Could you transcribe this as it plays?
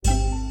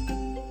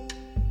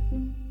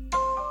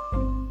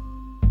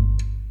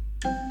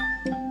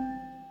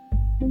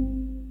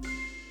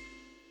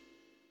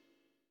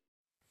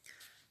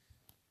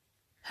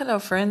Hello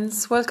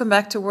friends, welcome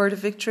back to Word of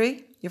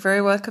Victory. You're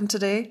very welcome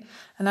today,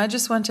 and I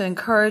just want to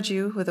encourage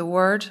you with a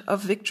word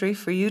of victory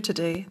for you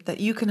today, that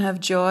you can have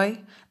joy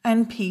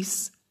and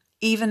peace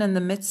even in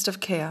the midst of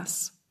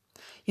chaos.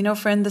 You know,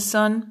 friend, the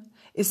sun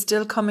is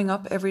still coming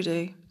up every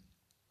day.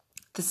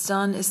 The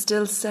sun is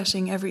still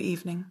setting every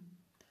evening.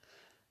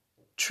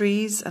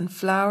 Trees and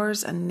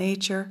flowers and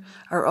nature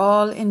are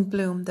all in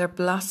bloom. They're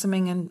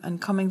blossoming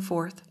and coming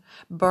forth.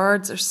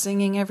 Birds are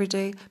singing every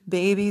day.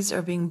 Babies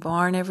are being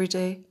born every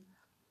day.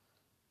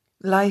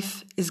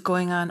 Life is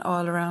going on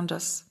all around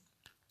us.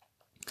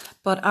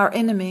 But our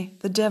enemy,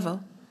 the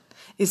devil,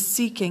 is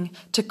seeking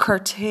to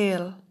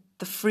curtail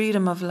the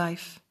freedom of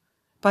life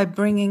by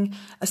bringing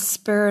a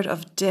spirit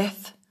of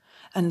death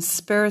and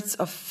spirits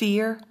of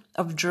fear,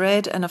 of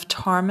dread and of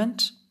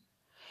torment.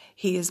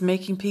 He is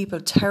making people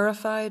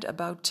terrified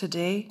about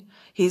today.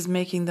 He is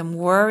making them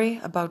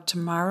worry about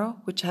tomorrow,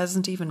 which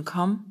hasn't even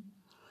come.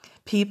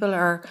 People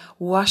are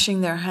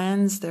washing their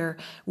hands, they're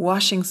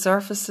washing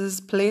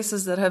surfaces.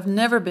 Places that have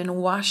never been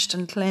washed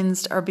and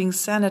cleansed are being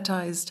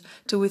sanitized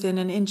to within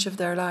an inch of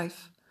their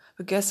life.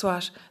 But guess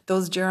what?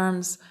 Those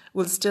germs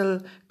will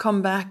still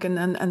come back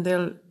and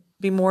there'll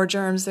be more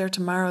germs there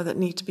tomorrow that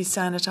need to be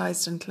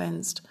sanitized and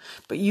cleansed.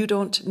 But you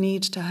don't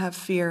need to have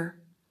fear,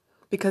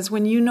 because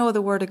when you know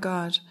the Word of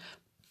God,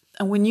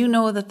 and when you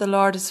know that the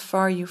Lord is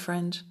for you,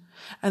 friend,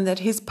 and that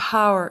His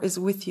power is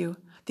with you,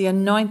 the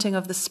anointing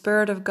of the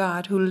Spirit of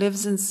God who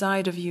lives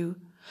inside of you,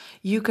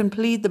 you can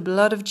plead the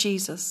blood of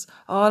Jesus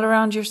all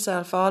around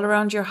yourself, all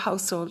around your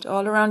household,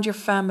 all around your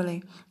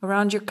family,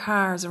 around your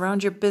cars,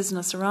 around your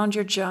business, around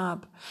your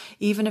job.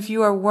 Even if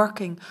you are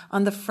working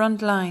on the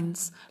front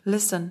lines,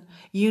 listen,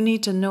 you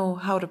need to know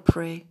how to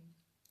pray.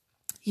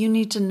 You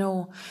need to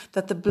know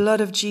that the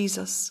blood of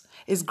Jesus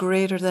is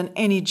greater than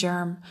any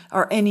germ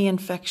or any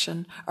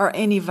infection or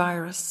any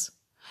virus.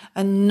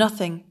 And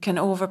nothing can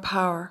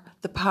overpower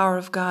the power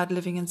of God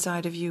living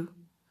inside of you.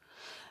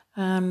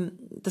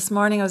 This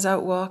morning I was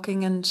out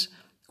walking, and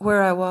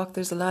where I walk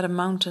there's a lot of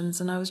mountains,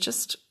 and I was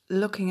just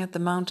looking at the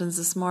mountains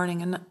this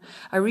morning, and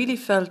I really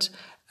felt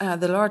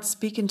the Lord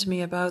speaking to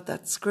me about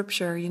that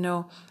scripture, you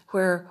know,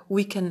 where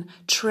we can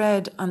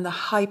tread on the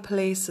high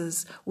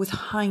places with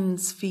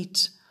hinds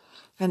feet.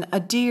 And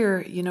a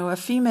deer, you know, a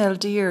female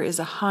deer is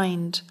a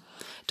hind.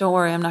 Don't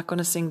worry, I'm not going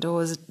to sing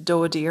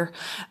doe deer,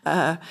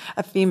 a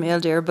female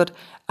deer, but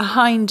a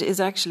hind is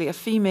actually a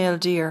female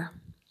deer.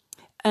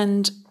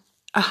 And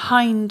a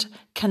hind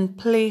can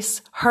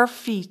place her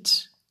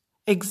feet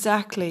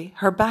exactly,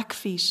 her back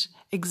feet,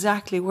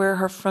 exactly where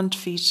her front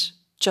feet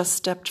just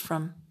stepped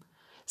from.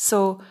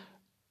 So,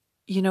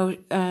 you know,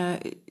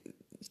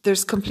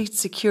 there's complete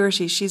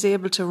security. She's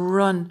able to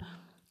run,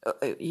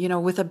 you know,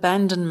 with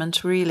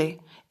abandonment, really,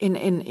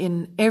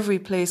 in every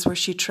place where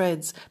she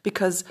treads,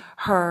 because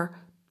her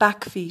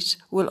back feet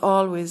will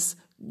always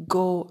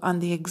go on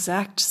the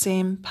exact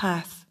same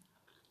path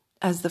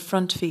as the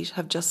front feet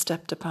have just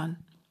stepped upon.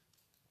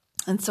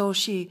 And so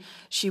she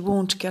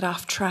won't get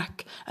off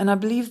track. And I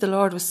believe the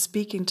Lord was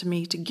speaking to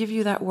me to give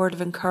you that word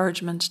of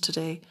encouragement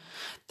today,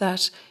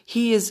 that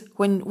He is,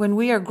 when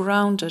we are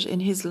grounded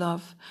in His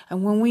love,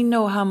 and when we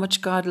know how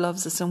much God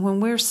loves us, and when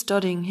we're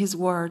studying His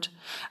word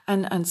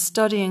and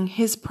studying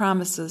His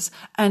promises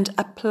and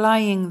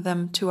applying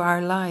them to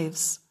our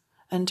lives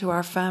and to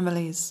our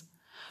families,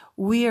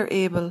 we are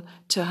able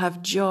to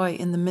have joy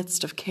in the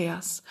midst of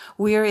chaos.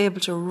 We are able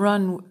to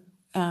run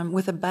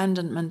with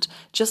abandonment,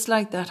 just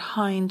like that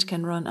hind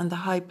can run on the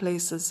high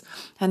places.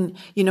 And,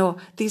 you know,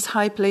 these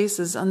high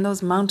places on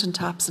those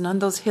mountaintops and on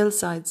those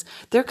hillsides,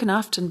 there can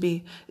often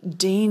be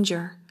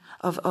danger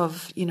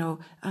of you know,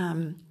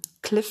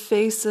 cliff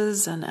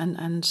faces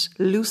and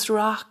loose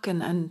rock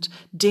and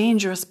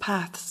dangerous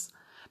paths.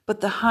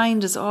 But the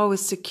hind is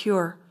always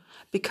secure,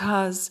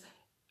 because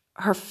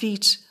her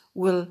feet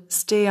will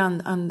stay on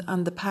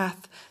the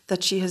path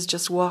that she has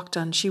just walked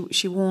on.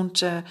 She won't.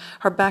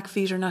 Her back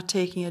feet are not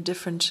taking a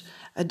different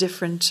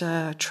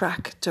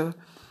track to.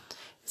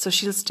 So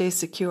she'll stay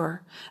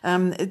secure.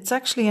 It's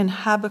actually in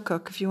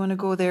Habakkuk. If you want to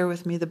go there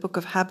with me, the book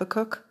of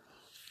Habakkuk.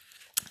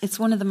 It's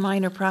one of the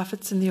minor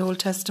prophets in the Old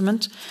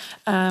Testament.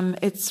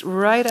 It's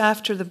right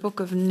after the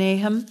book of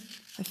Nahum,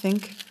 I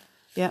think.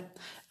 Yeah,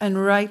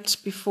 and right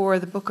before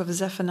the book of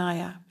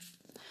Zephaniah.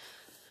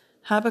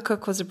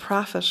 Habakkuk was a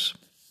prophet.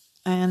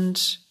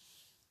 And,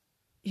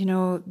 you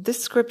know,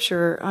 this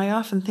scripture, I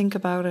often think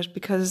about it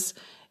because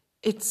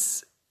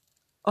it's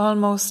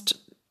almost,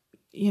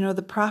 you know,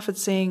 the prophet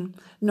saying,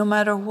 no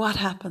matter what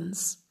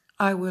happens,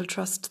 I will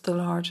trust the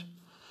Lord.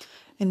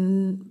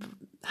 In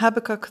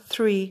Habakkuk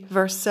 3,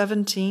 verse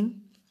 17,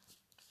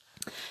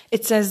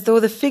 it says, though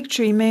the fig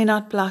tree may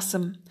not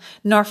blossom,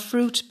 nor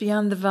fruit be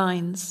on the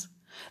vines,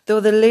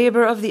 though the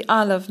labour of the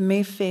olive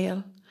may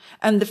fail,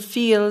 and the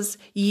fields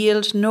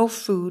yield no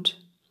food,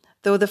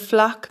 though the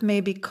flock may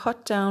be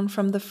cut down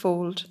from the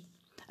fold,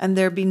 and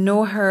there be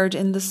no herd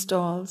in the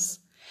stalls,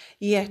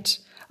 yet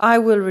I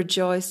will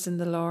rejoice in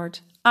the Lord.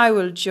 I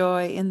will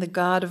joy in the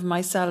God of my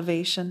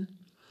salvation.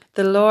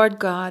 The Lord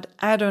God,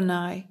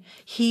 Adonai,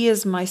 He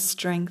is my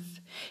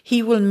strength.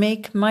 He will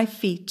make my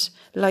feet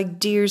like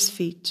deer's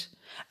feet,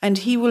 and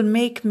he will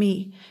make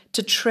me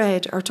to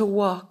tread or to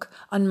walk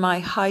on my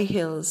high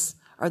hills,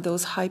 or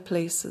those high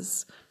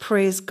places.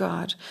 Praise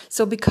God.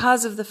 So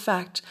because of the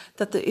fact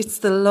that it's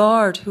the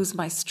Lord who's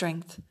my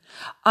strength,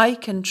 I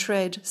can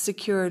tread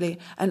securely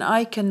and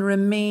I can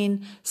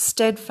remain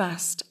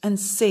steadfast and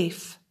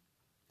safe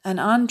and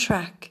on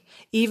track,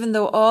 even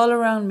though all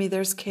around me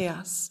there's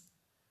chaos.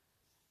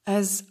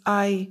 As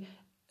I,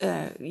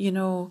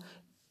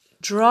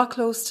 draw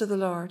close to the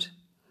Lord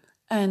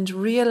and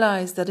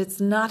realize that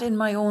it's not in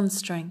my own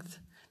strength,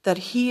 that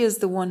he is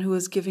the one who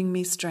is giving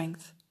me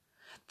strength.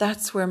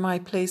 That's where my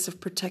place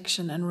of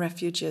protection and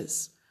refuge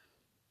is.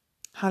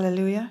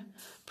 Hallelujah.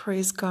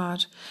 Praise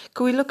God.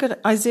 Can we look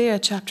at Isaiah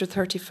chapter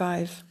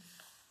 35?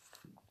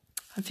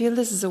 I feel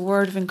this is a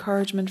word of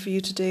encouragement for you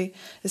today,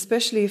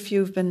 especially if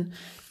you've been,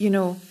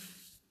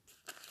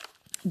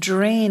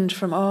 drained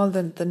from all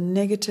the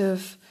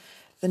negative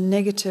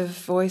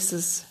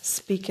voices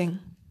speaking.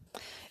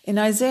 In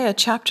Isaiah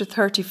chapter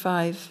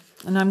 35,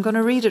 and I'm going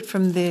to read it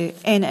from the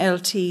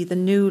NLT, the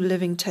New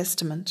Living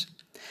Testament.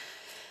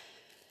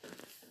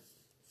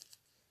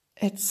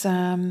 It's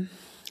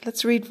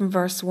let's read from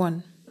verse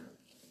 1.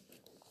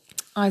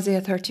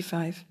 Isaiah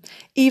 35.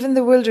 Even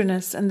the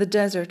wilderness and the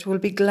desert will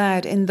be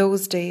glad in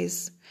those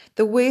days.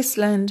 The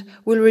wasteland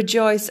will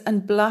rejoice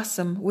and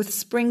blossom with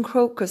spring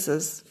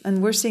crocuses.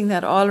 And we're seeing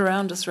that all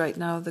around us right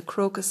now. The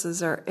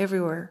crocuses are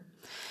everywhere.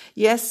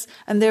 Yes,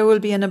 and there will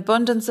be an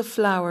abundance of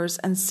flowers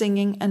and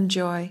singing and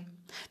joy.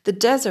 The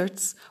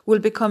deserts will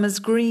become as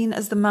green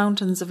as the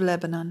mountains of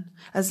Lebanon,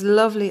 as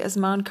lovely as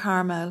Mount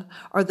Carmel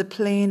or the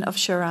plain of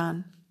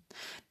Sharon.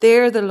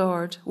 There the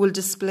Lord will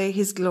display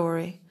his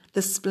glory,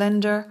 the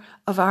splendor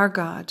of our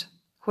God.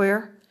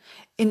 Where?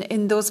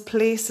 In those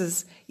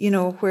places,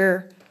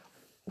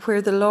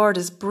 where the Lord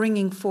is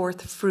bringing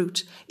forth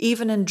fruit,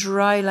 even in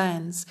dry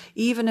lands,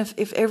 even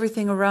if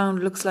everything around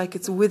looks like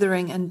it's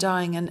withering and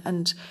dying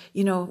and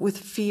with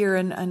fear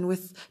and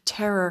with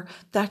terror,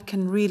 that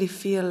can really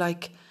feel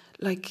like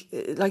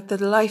the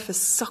life is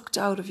sucked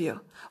out of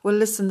you. Well,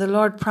 listen, the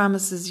Lord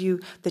promises you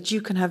that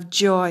you can have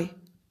joy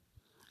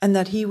and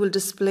that he will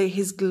display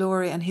his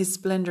glory and his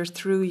splendor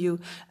through you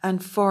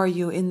and for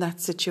you in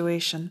that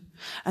situation.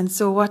 And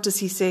so what does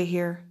he say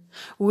here?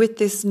 With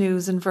this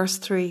news in verse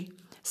 3,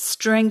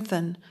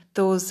 strengthen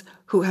those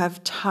who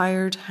have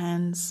tired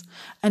hands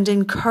and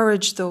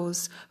encourage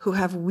those who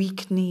have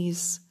weak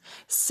knees.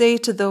 Say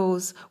to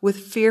those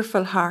with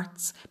fearful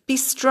hearts, be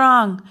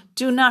strong,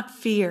 do not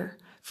fear,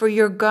 for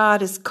your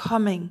God is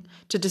coming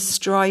to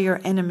destroy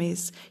your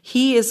enemies.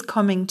 He is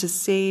coming to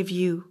save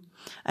you.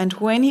 And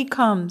when he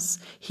comes,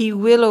 he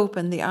will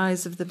open the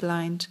eyes of the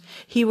blind.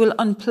 He will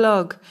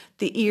unplug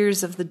the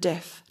ears of the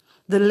deaf.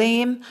 The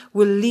lame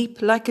will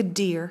leap like a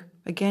deer.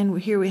 Again,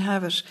 here we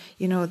have it,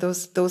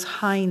 those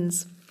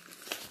hinds,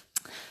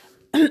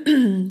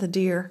 the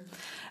deer.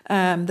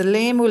 The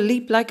lame will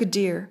leap like a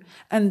deer,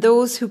 and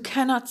those who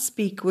cannot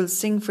speak will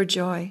sing for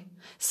joy.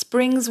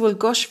 Springs will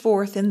gush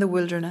forth in the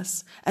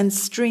wilderness, and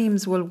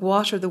streams will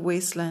water the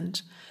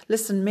wasteland.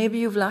 Listen, maybe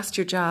you've lost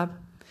your job.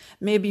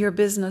 Maybe your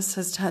business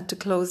has had to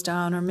close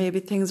down, or maybe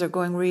things are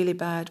going really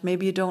bad.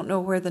 Maybe you don't know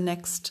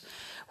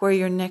where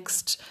your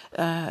next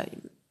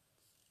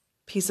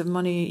piece of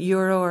money,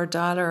 euro or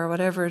dollar or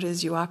whatever it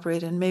is you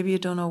operate in, maybe you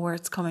don't know where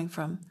it's coming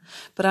from.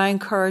 But I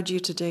encourage you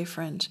today,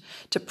 friend,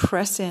 to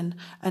press in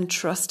and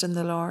trust in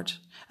the Lord,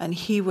 and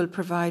he will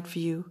provide for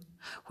you.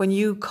 When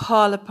you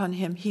call upon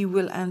him, he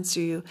will answer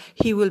you.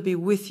 He will be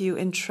with you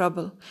in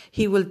trouble.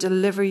 He will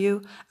deliver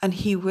you and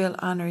he will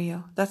honor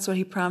you. That's what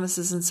he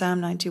promises in Psalm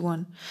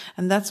 91.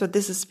 And that's what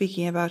this is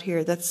speaking about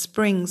here, that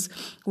springs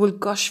will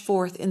gush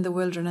forth in the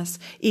wilderness,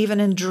 even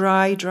in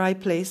dry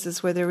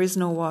places where there is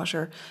no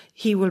water.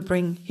 He will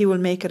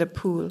make it a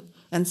pool,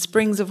 and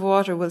springs of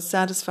water will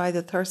satisfy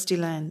the thirsty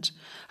land.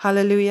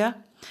 Hallelujah.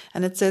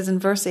 And it says in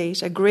verse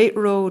 8, a great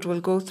road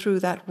will go through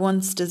that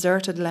once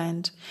deserted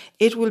land.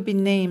 It will be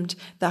named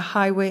the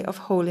highway of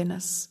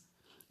holiness.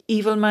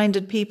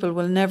 Evil-minded people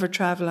will never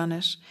travel on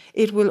it.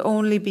 It will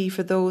only be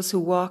for those who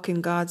walk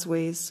in God's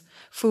ways.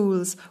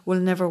 Fools will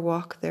never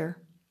walk there.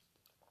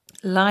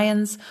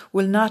 Lions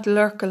will not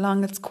lurk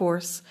along its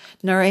course,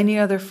 nor any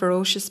other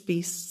ferocious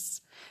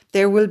beasts.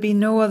 There will be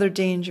no other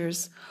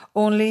dangers.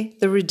 Only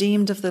the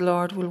redeemed of the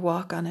Lord will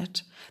walk on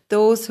it.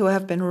 Those who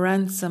have been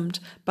ransomed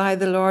by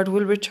the Lord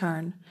will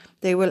return.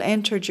 They will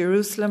enter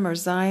Jerusalem or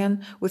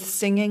Zion with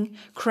singing,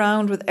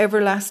 crowned with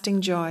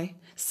everlasting joy.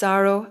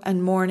 Sorrow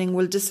and mourning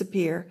will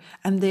disappear,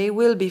 and they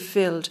will be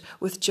filled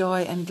with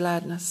joy and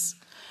gladness.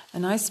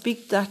 And I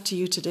speak that to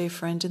you today,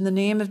 friend, in the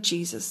name of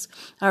Jesus.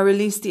 I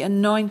release the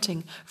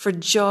anointing for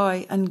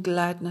joy and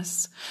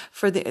gladness,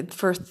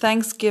 for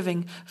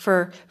thanksgiving,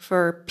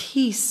 for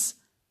peace,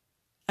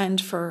 and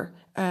for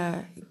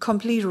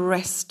complete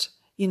rest,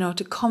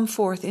 to come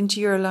forth into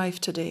your life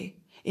today,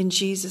 in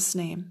Jesus'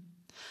 name.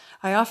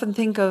 I often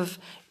think of,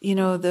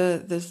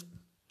 a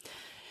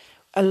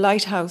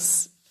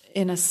lighthouse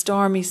in a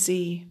stormy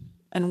sea,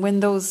 And when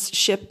those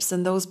ships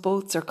and those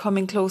boats are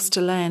coming close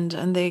to land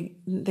and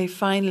they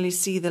finally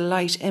see the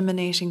light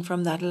emanating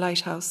from that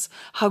lighthouse,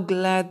 how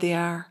glad they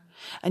are.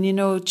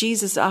 And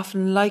Jesus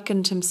often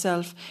likened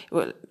himself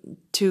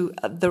to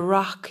the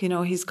rock.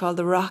 He's called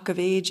the Rock of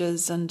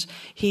Ages, and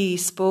he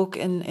spoke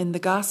in the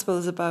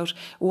Gospels about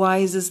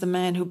wise is the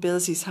man who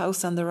builds his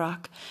house on the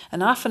rock.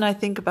 And often I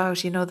think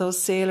about,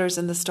 those sailors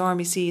in the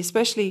stormy sea,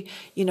 especially,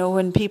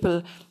 when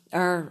people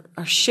are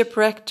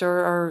shipwrecked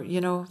or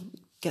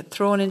get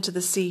thrown into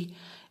the sea.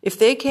 If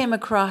they came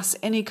across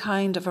any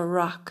kind of a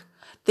rock,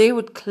 they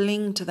would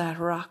cling to that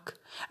rock.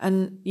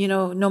 And,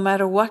 no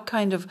matter what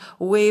kind of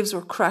waves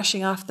were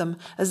crashing off them,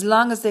 as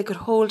long as they could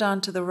hold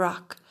on to the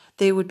rock,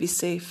 they would be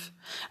safe.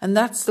 And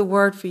that's the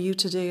word for you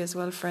today as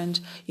well,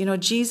 friend.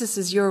 Jesus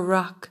is your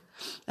rock.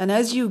 And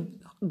as you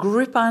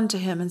grip onto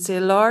him and say,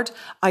 Lord,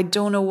 I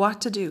don't know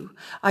what to do.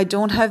 I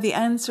don't have the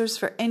answers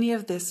for any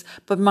of this,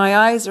 but my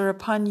eyes are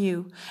upon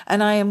you.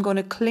 And I am going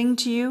to cling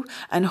to you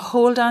and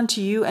hold on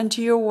to you and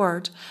to your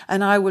word.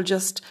 And I will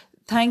just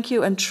thank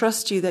you and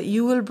trust you that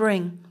you will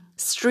bring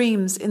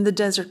streams in the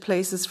desert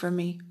places for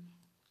me.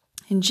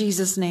 In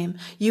Jesus' name,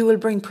 you will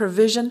bring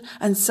provision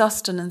and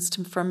sustenance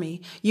for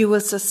me. You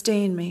will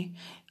sustain me.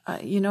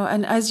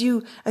 And as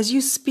you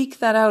speak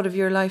that out of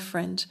your life,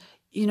 friend,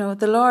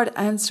 the Lord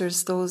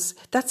answers those.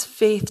 That's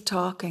faith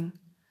talking.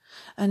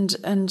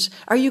 And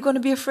are you going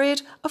to be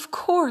afraid? Of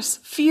course,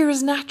 fear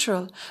is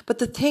natural. But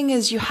the thing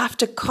is, you have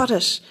to cut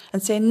it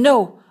and say,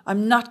 no,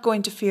 I'm not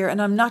going to fear,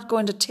 and I'm not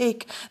going to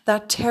take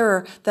that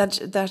terror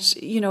that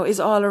is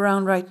all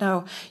around right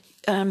now.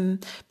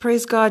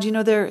 Praise God,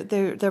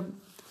 their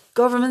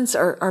governments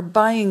are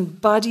buying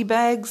body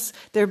bags.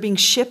 They're being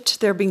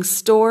shipped. They're being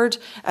stored,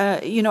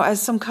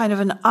 as some kind of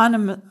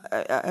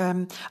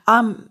an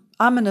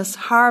ominous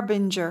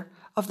harbinger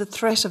of the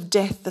threat of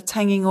death that's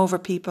hanging over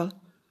people.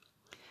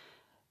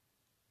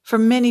 For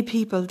many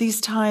people,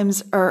 these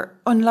times are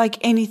unlike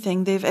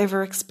anything they've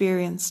ever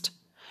experienced,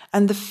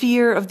 and the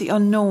fear of the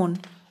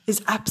unknown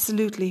is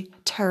absolutely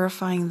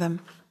terrifying them.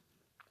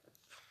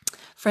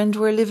 Friend,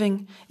 we're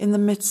living in the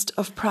midst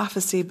of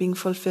prophecy being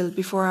fulfilled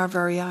before our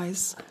very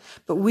eyes.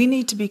 But we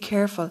need to be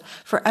careful,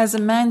 for as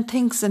a man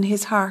thinks in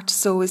his heart,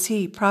 so is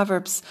he.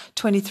 Proverbs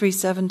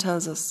 23:7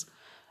 tells us.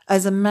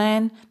 As a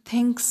man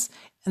thinks,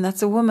 and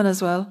that's a woman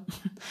as well,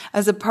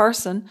 as a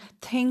person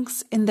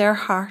thinks in their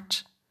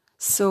heart,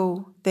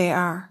 so they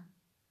are.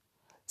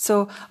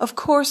 So, of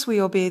course,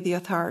 we obey the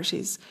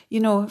authorities.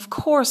 Of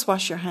course,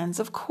 wash your hands.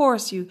 Of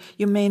course, you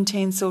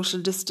maintain social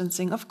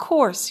distancing. Of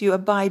course, you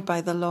abide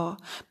by the law.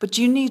 But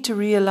you need to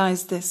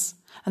realize this,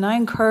 and I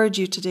encourage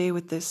you today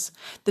with this.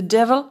 The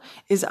devil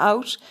is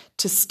out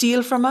to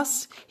steal from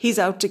us. He's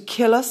out to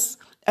kill us,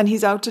 and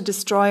he's out to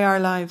destroy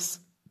our lives.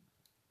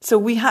 So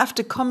we have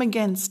to come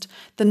against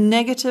the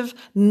negative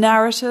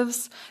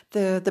narratives,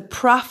 the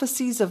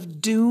prophecies of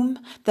doom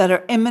that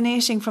are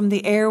emanating from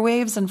the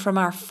airwaves and from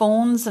our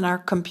phones and our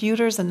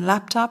computers and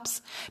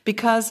laptops.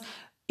 Because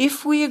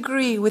if we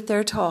agree with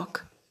their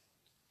talk,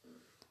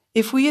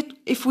 if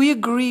we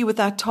agree with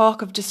that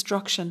talk of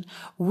destruction,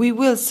 we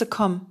will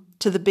succumb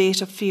to the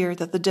bait of fear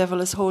that the devil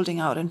is holding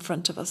out in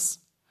front of us.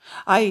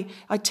 I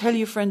tell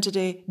you, friend,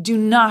 today, do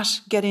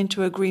not get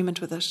into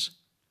agreement with it.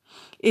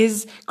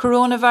 Is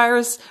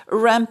coronavirus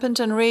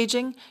rampant and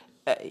raging?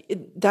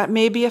 That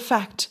may be a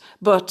fact,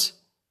 but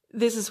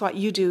this is what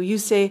you do. You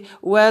say,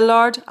 well,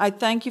 Lord, I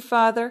thank you,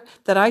 Father,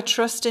 that I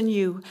trust in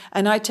you.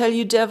 And I tell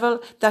you,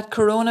 devil, that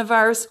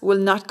coronavirus will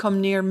not come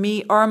near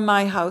me or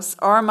my house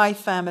or my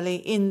family.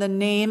 In the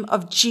name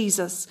of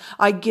Jesus,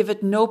 I give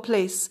it no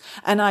place.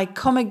 And I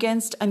come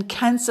against and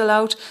cancel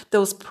out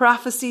those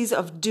prophecies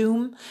of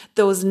doom,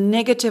 those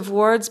negative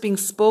words being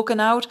spoken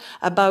out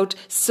about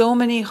so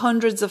many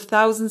hundreds of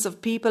thousands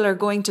of people are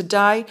going to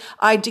die.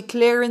 I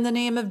declare in the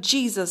name of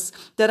Jesus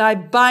that I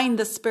bind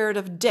the spirit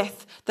of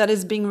death that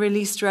is being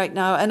released right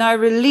now, and I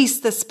release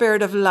the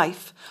spirit of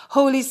life.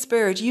 Holy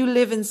Spirit, you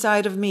live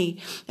inside of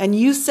me, and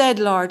you said,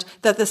 Lord,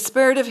 that the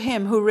spirit of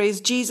him who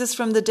raised Jesus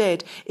from the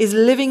dead is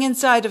living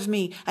inside of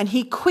me, and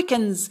he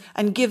quickens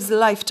and gives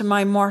life to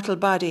my mortal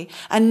body.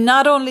 And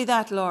not only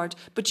that, Lord,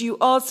 but you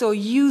also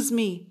use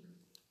me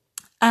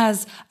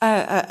as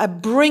a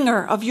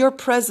bringer of your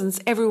presence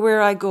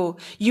everywhere I go.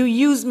 You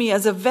use me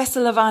as a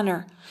vessel of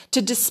honor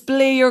to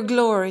display your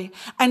glory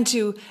and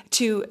to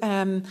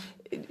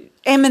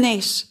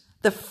emanate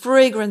the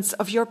fragrance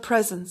of your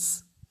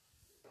presence.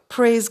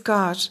 Praise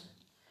God.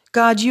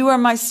 God, you are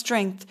my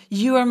strength.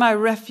 You are my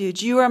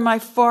refuge. You are my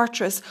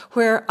fortress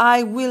where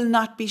I will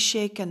not be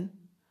shaken.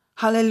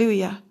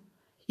 Hallelujah.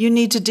 You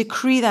need to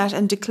decree that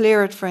and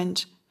declare it,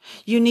 friend.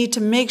 You need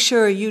to make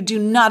sure you do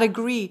not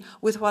agree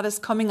with what is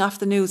coming off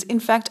the news. In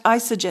fact, I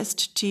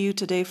suggest to you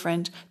today,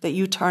 friend, that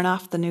you turn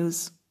off the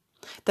news,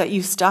 that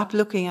you stop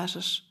looking at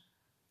it,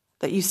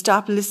 that you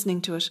stop listening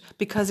to it,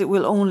 because it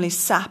will only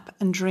sap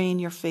and drain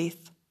your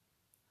faith.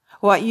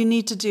 What you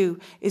need to do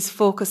is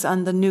focus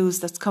on the news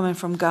that's coming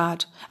from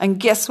God. And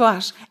guess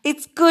what?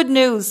 It's good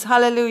news.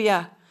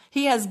 Hallelujah.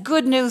 He has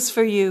good news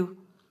for you.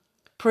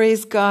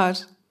 Praise God.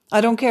 I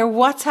don't care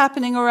what's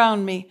happening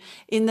around me.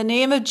 In the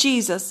name of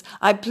Jesus,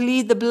 I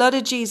plead the blood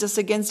of Jesus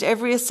against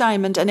every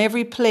assignment and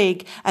every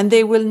plague, and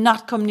they will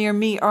not come near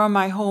me or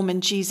my home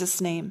in Jesus'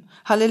 name.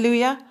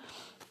 Hallelujah.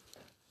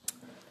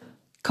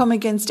 Come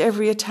against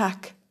every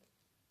attack.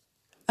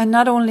 And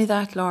not only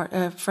that,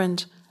 Lord,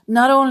 friend,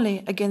 not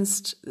only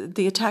against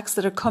the attacks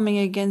that are coming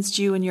against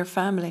you and your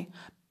family,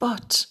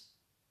 but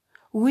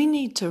we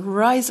need to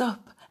rise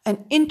up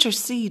and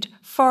intercede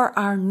for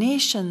our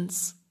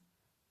nations.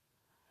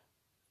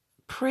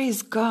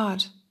 Praise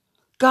God.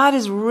 God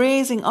is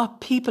raising up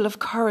people of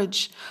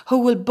courage who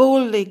will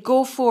boldly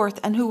go forth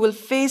and who will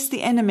face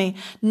the enemy,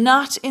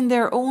 not in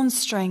their own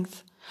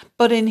strength,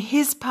 but in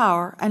his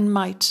power and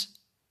might.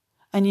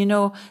 And you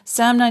know,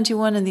 Psalm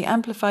 91 in the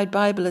Amplified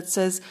Bible, it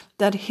says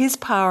that his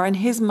power and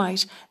his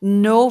might,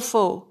 no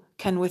foe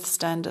can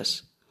withstand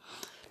it.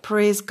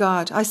 Praise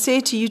God. I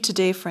say to you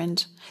today,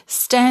 friend,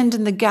 stand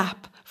in the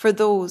gap for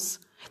those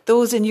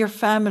in your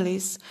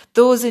families,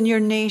 those in your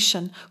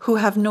nation who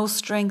have no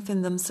strength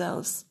in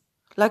themselves.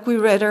 Like we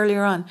read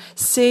earlier on,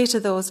 say to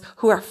those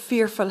who are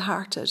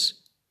fearful-hearted,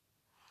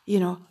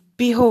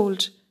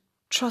 behold,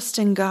 trust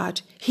in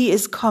God. He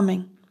is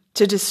coming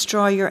to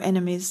destroy your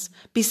enemies.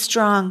 Be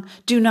strong.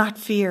 Do not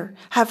fear.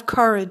 Have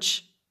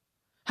courage.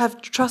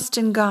 Have trust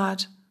in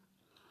God.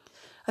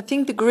 I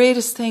think the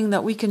greatest thing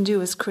that we can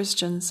do as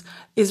Christians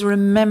is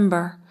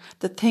remember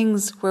the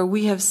things where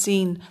we have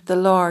seen the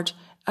Lord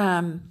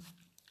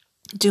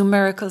do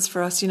miracles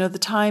for us. The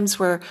times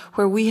where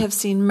we have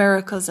seen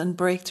miracles and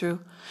breakthrough,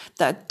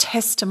 that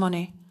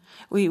testimony.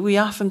 We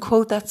often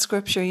quote that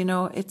scripture,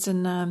 it's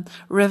in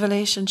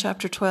Revelation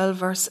chapter 12,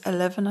 verse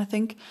 11, I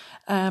think,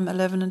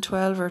 11 and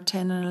 12 or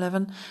 10 and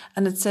 11.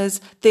 And it says,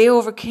 they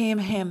overcame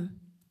him.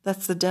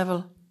 That's the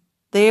devil.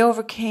 They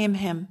overcame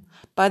him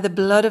by the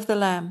blood of the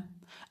Lamb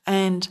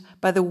and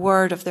by the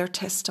word of their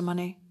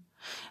testimony.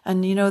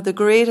 And the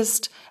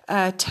greatest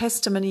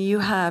testimony you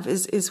have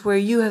is where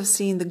you have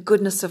seen the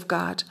goodness of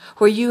God,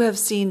 where you have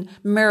seen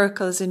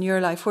miracles in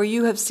your life, where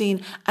you have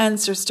seen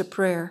answers to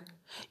prayer.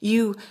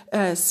 You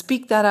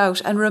speak that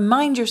out and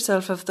remind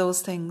yourself of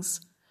those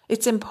things.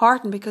 It's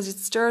important because it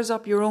stirs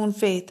up your own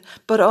faith,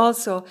 but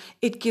also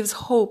it gives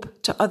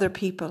hope to other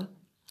people.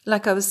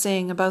 Like I was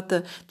saying about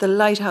the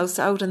lighthouse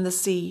out in the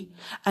sea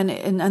and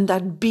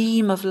that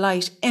beam of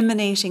light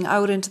emanating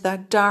out into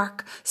that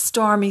dark,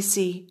 stormy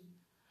sea.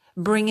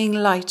 Bringing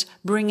light,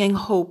 bringing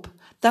hope.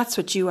 That's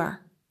what you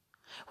are.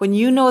 When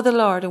you know the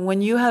Lord and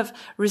when you have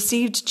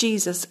received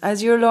Jesus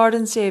as your Lord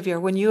and Savior,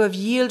 when you have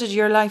yielded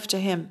your life to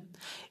him,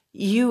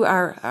 you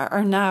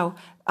are now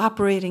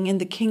operating in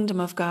the kingdom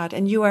of God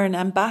and you are an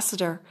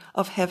ambassador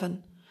of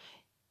heaven.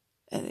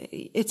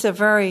 It's a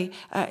very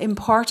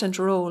important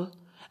role.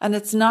 And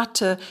it's not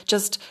to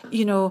just,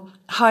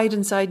 hide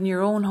inside in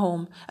your own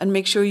home and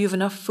make sure you have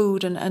enough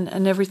food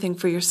and everything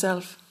for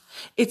yourself.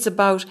 It's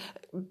about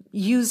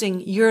using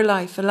your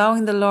life,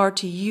 allowing the Lord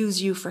to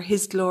use you for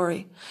his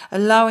glory,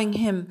 allowing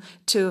him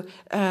to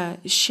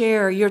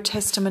share your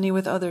testimony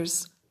with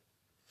others.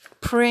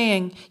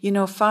 Praying,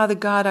 Father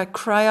God, I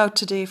cry out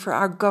today for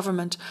our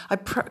government. I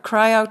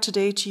cry out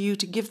today to you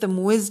to give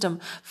them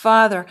wisdom.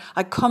 Father,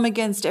 I come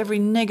against every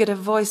negative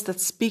voice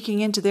that's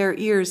speaking into their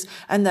ears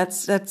and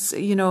that's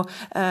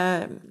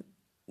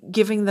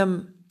giving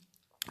them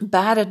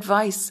bad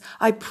advice.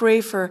 I pray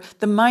for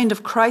the mind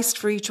of Christ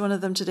for each one of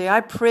them today.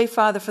 I pray,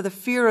 Father, for the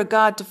fear of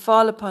God to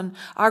fall upon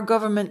our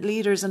government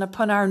leaders and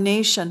upon our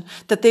nation,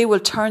 that they will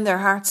turn their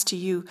hearts to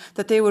you,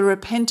 that they will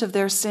repent of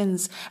their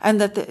sins,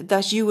 and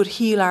that you would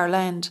heal our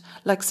land,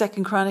 like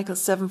 2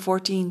 Chronicles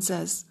 7:14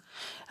 says.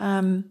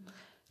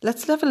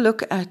 Let's have a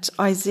look at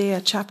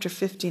Isaiah chapter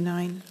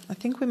 59. I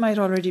think we might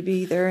already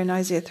be there in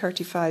Isaiah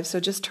 35.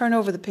 So just turn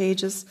over the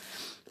pages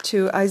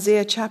to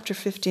Isaiah chapter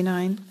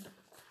 59.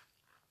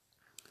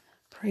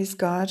 Praise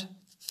God.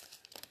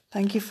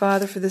 Thank you,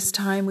 Father, for this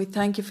time. We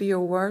thank you for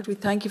your word. We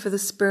thank you for the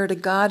Spirit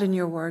of God in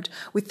your word.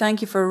 We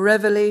thank you for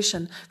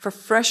revelation, for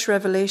fresh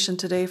revelation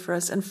today for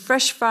us and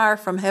fresh fire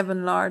from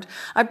heaven, Lord.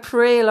 I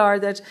pray,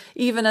 Lord, that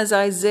even as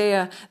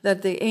Isaiah,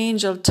 that the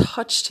angel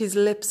touched his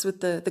lips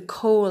with the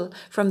coal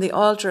from the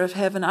altar of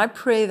heaven. I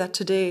pray that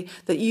today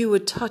that you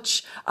would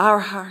touch our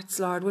hearts,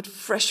 Lord, with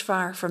fresh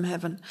fire from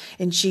heaven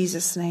in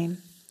Jesus' name.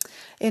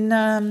 In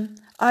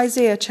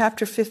Isaiah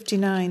chapter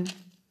 59,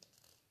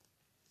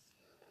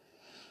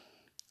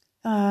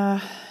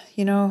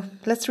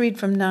 let's read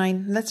from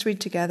 9. Let's read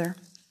together.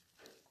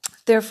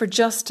 Therefore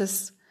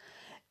justice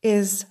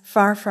is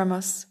far from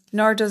us,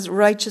 nor does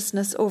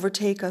righteousness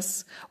overtake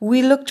us.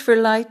 We looked for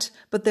light,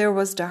 but there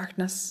was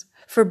darkness.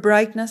 For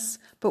brightness,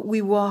 but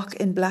we walk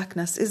in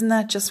blackness. Isn't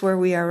that just where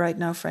we are right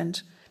now,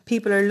 friend?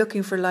 People are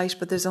looking for light,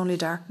 but there's only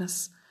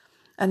darkness.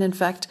 And in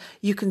fact,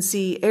 you can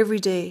see every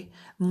day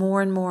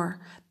more and more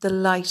the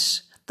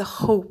light, the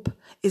hope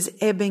is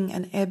ebbing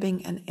and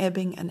ebbing and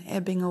ebbing and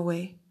ebbing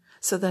away,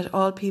 so that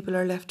all people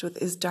are left with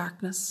is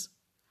darkness.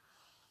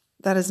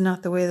 That is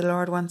not the way the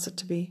Lord wants it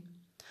to be.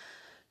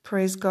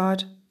 Praise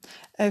God.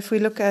 If we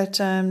look at,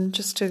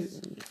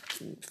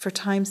 for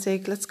time's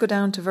sake, let's go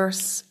down to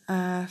verse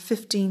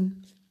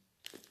 15.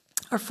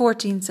 Or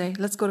 14 say,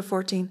 let's go to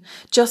 14.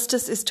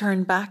 Justice is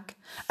turned back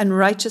and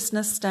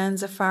righteousness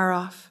stands afar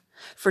off.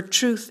 For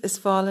truth is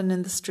fallen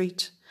in the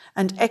street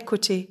and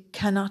equity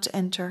cannot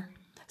enter.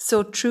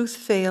 So truth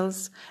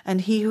fails, and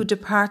he who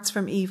departs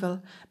from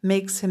evil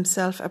makes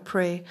himself a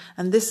prey.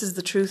 And this is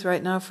the truth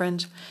right now,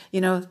 friend.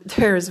 You know,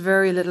 there is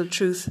very little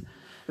truth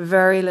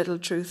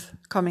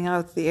coming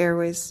out the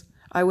airways.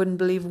 I wouldn't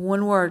believe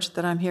one word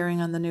that I'm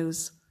hearing on the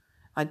news.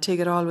 I'd take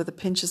it all with a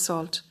pinch of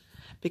salt,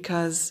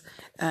 because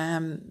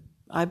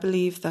I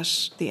believe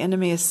that the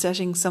enemy is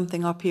setting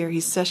something up here.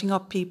 He's setting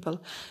up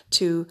people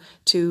to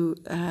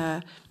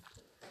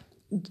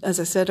as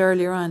I said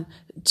earlier on,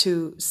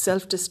 to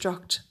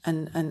self-destruct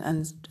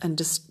and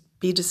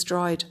be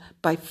destroyed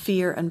by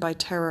fear and by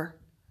terror.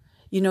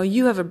 You know,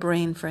 you have a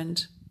brain,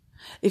 friend.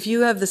 If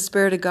you have the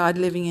Spirit of God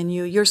living in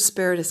you, your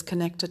spirit is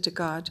connected to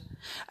God.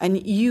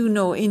 And you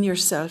know in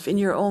yourself, in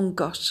your own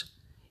gut,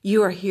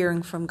 you are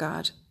hearing from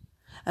God.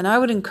 And I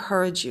would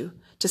encourage you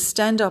to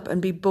stand up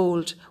and be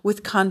bold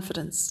with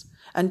confidence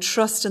and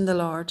trust in the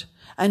Lord,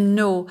 and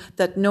know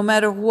that no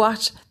matter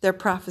what they're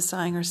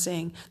prophesying or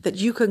saying, that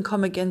you can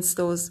come against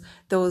those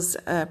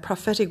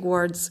prophetic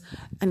words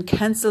and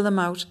cancel them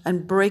out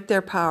and break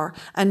their power,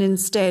 and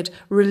instead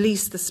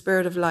release the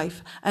Spirit of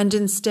life, and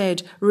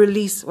instead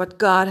release what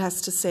God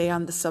has to say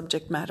on the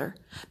subject matter,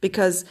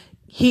 because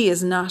he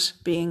is not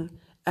being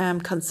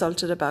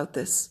consulted about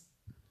this.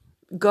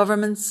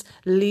 Governments,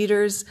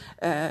 leaders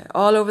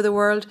all over the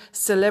world,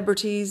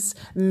 celebrities,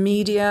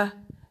 media,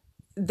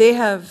 they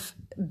have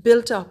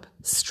built up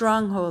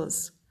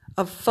strongholds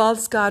of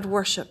false God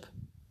worship,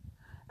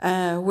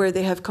 where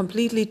they have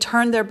completely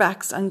turned their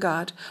backs on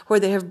God, where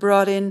they have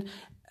brought in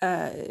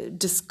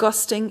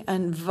disgusting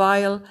and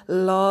vile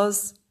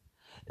laws,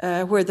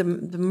 where the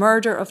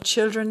murder of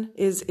children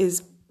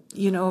is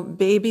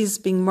babies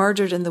being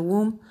murdered in the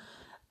womb.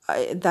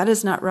 That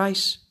is not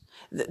right.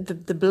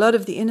 The blood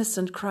of the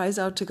innocent cries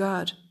out to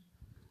God,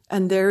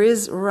 and there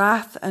is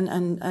wrath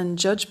and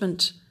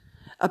judgment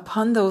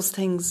upon those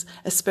things,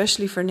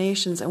 especially for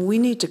nations. And we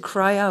need to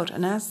cry out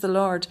and ask the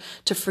Lord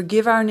to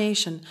forgive our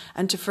nation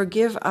and to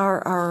forgive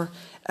our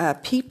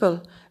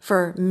people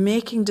for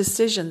making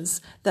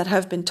decisions that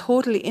have been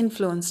totally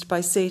influenced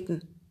by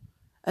Satan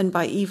and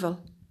by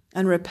evil,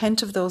 and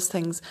repent of those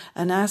things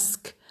and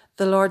ask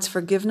the Lord's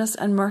forgiveness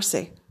and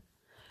mercy.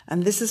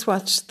 And this is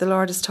what the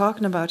Lord is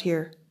talking about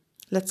here.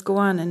 Let's go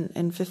on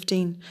in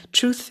 15.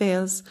 Truth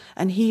fails,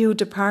 and he who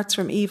departs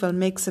from evil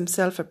makes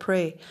himself a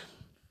prey.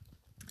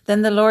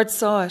 Then the Lord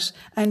saw it,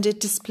 and it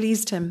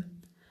displeased him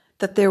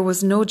that there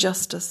was no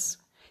justice.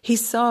 He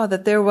saw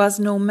that there was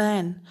no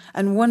man,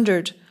 and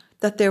wondered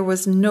that there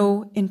was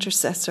no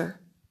intercessor.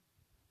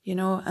 You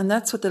know, and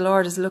that's what the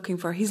Lord is looking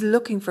for. He's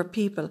looking for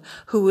people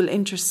who will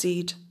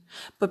intercede.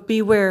 But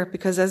beware,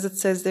 because as it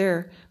says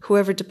there,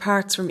 whoever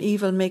departs from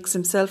evil makes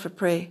himself a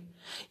prey.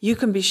 You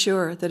can be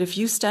sure that if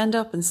you stand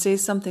up and say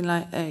something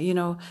like, that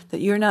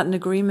you're not in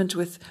agreement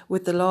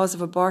with the laws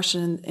of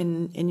abortion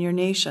in your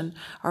nation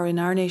or in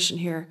our nation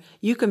here,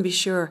 you can be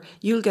sure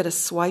you'll get a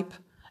swipe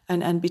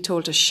and be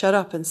told to shut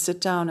up and sit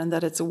down, and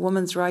that it's a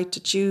woman's right to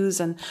choose,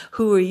 and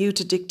who are you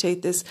to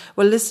dictate this?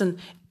 Well, listen,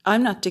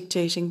 I'm not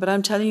dictating, but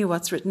I'm telling you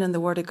what's written in the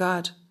Word of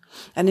God.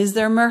 And is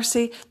there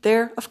mercy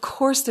there? Of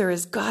course there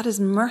is. God is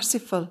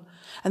merciful.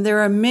 And there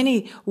are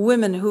many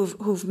women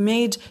who've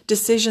made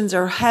decisions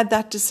or had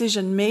that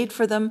decision made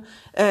for them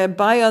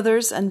by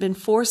others and been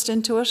forced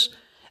into it,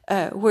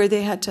 where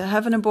they had to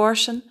have an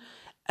abortion.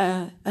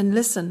 And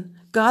listen,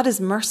 God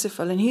is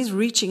merciful, and he's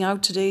reaching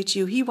out today to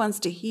you. He wants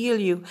to heal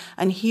you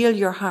and heal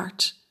your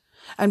heart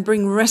and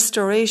bring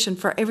restoration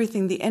for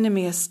everything the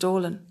enemy has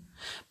stolen.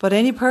 But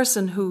any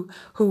person who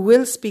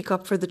will speak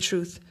up for the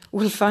truth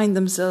will find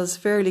themselves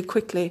fairly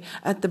quickly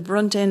at the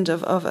brunt end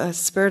of a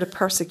spirit of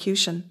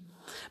persecution.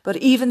 But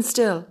even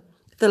still,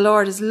 the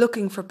Lord is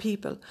looking for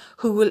people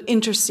who will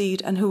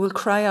intercede and who will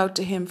cry out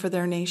to him for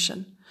their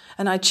nation.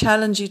 And I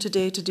challenge you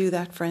today to do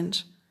that,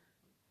 friend,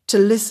 to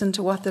listen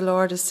to what the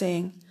Lord is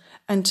saying,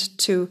 and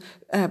to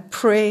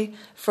pray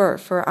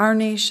for our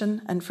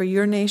nation and for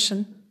your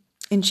nation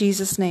in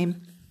Jesus'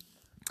 name.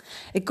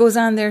 It goes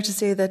on there to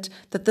say that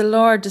the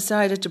Lord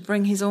decided to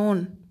bring his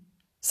own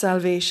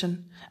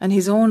salvation and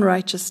his own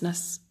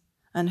righteousness.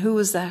 And who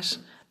is that?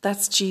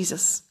 That's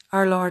Jesus,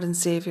 our Lord and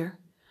Saviour.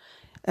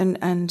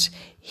 And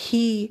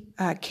he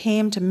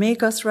came to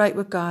make us right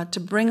with God, to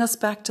bring us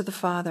back to the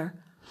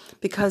Father,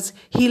 because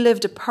he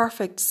lived a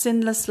perfect,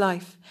 sinless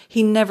life.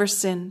 He never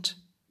sinned.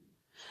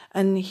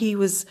 And he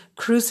was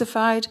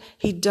crucified.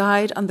 He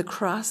died on the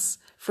cross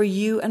for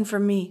you and for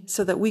me,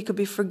 so that we could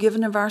be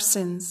forgiven of our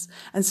sins,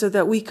 and so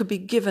that we could be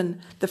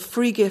given the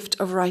free gift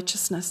of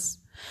righteousness.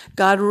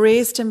 God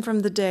raised him from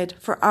the dead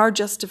for our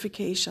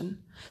justification,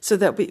 so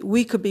that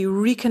we could be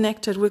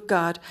reconnected with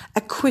God,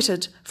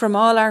 acquitted from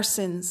all our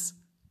sins.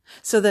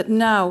 So that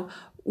now,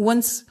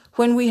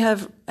 when we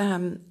have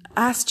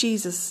asked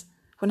Jesus,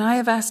 when I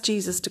have asked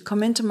Jesus to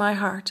come into my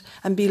heart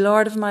and be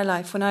Lord of my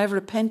life, when I have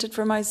repented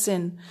for my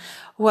sin,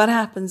 what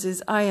happens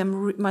is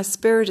my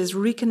spirit is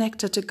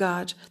reconnected to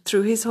God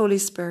through his Holy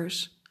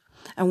Spirit.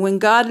 And when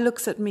God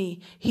looks at me,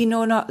 he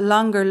no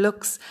longer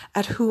looks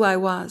at who I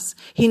was.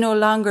 He no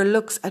longer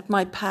looks at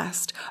my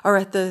past or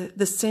at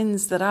the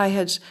sins that I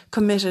had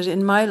committed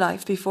in my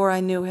life before I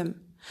knew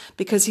him.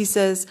 Because he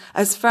says,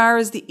 as far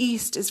as the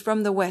east is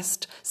from the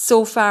west,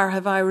 so far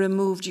have I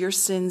removed your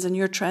sins and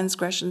your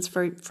transgressions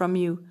from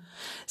you.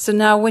 So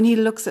now when he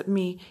looks at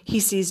me, he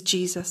sees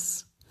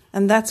Jesus.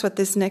 And that's what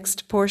this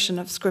next portion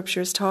of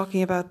scripture is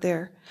talking about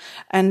there.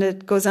 And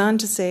it goes on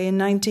to say in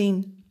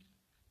 19,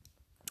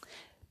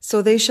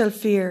 so they shall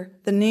fear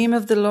the name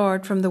of the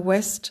Lord from the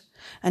west,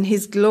 and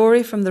his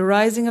glory from the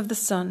rising of the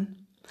sun.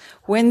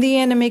 When the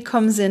enemy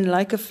comes in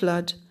like a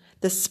flood,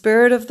 the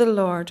Spirit of the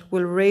Lord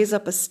will raise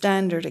up a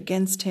standard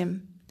against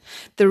him.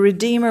 The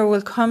Redeemer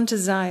will come to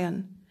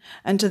Zion,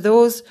 and to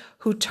those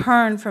who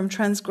turn from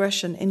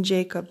transgression in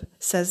Jacob,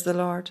 says the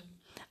Lord.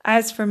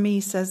 As for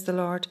me, says the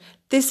Lord,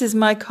 this is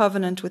my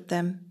covenant with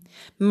them.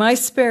 My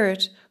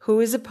Spirit, who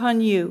is upon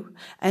you,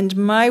 and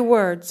my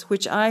words,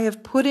 which I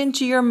have put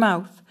into your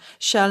mouth,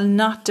 shall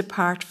not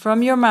depart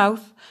from your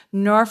mouth,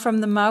 nor from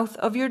the mouth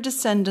of your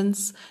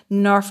descendants,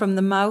 nor from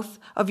the mouth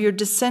of your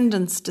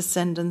descendants'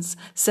 descendants,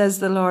 says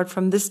the Lord,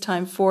 from this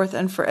time forth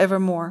and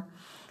forevermore.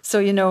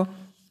 So,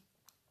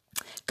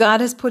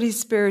 God has put his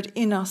Spirit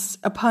in us,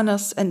 upon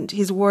us, and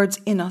his words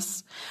in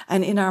us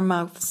and in our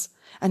mouths.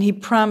 And he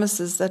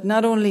promises that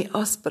not only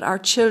us, but our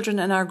children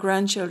and our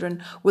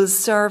grandchildren will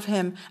serve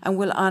him and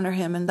will honor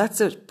him. And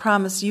that's a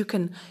promise you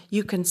can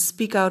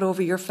speak out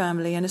over your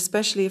family. And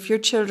especially if your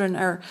children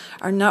are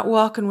not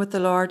walking with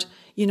the Lord,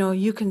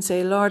 you can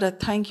say, Lord, I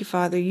thank you,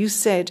 Father. You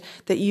said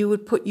that you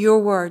would put your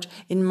word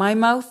in my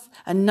mouth,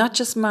 and not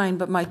just mine,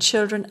 but my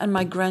children and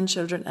my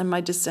grandchildren and my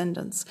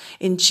descendants.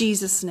 In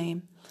Jesus'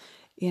 name.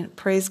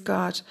 Praise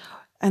God.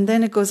 And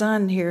then it goes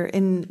on here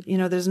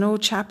there's no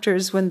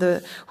chapters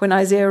when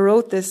Isaiah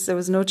wrote this, there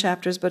was no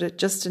chapters, but it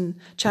just in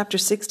chapter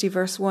 60,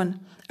 verse 1.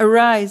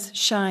 Arise,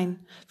 shine,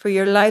 for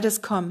your light has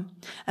come,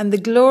 and the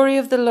glory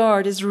of the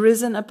Lord is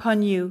risen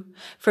upon you.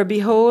 For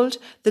behold,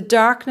 the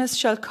darkness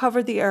shall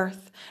cover the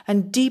earth,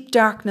 and deep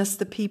darkness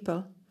the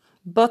people.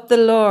 But the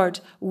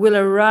Lord will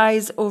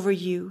arise over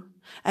you,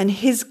 and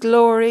his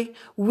glory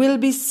will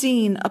be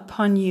seen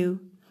upon you.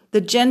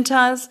 The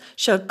Gentiles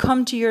shall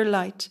come to your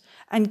light,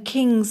 and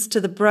kings to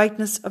the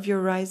brightness of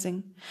your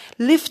rising.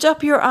 Lift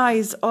up your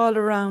eyes all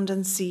around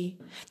and see.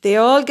 They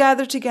all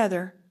gather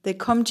together. They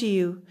come to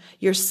you.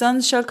 Your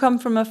sons shall come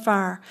from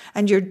afar,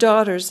 and your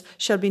daughters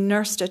shall be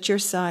nursed at your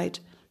side.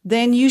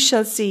 Then you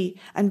shall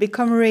see and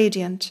become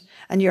radiant,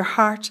 and your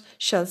heart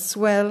shall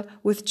swell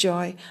with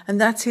joy. And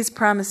that's his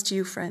promise to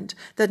you, friend,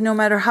 that no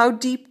matter how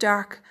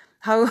dark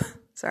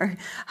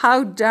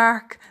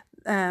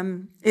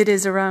it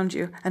is around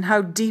you and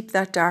how deep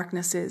that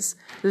darkness is.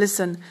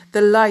 Listen, the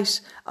light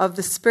of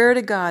the Spirit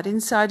of God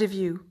inside of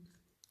you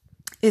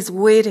is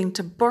waiting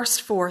to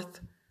burst forth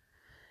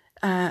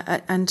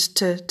and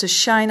to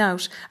shine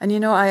out.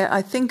 And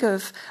I think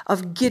of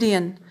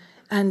Gideon,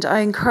 and I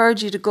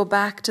encourage you to go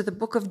back to the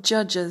book of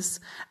Judges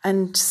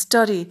and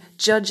study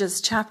Judges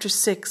chapter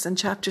 6 and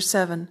chapter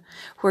 7,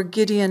 where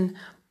Gideon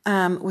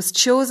was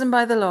chosen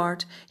by the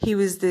Lord. He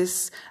was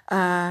this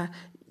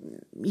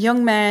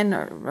young man,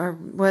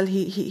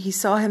 he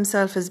saw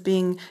himself as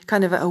being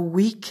kind of a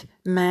weak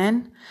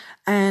man,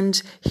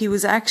 and he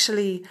was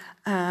actually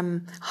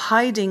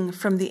hiding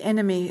from the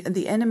enemy.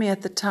 The enemy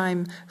at the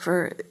time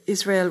for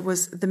Israel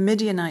was the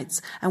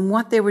Midianites, and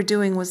what they were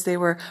doing was they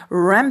were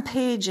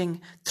rampaging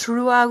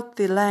throughout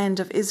the land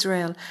of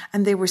Israel,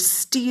 and they were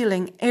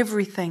stealing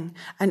everything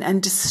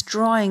and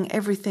destroying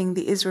everything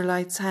the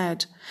Israelites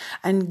had.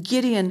 And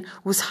Gideon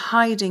was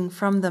hiding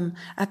from them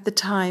at the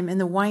time in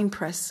the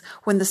winepress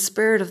when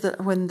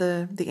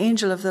the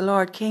angel of the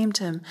Lord came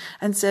to him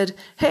and said,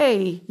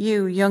 "Hey,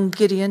 you young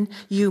Gideon,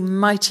 you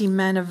mighty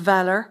man of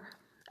valor."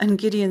 And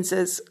Gideon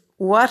says,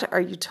 "What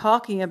are you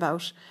talking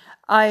about?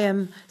 I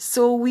am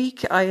so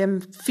weak, I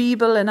am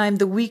feeble, and I'm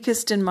the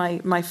weakest in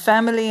my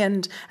family,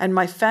 and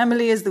my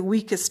family is the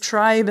weakest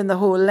tribe in the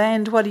whole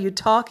land. What are you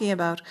talking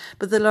about?"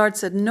 But the Lord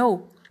said,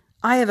 "No,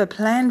 I have a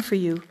plan for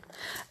you."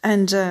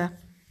 And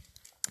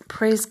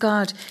praise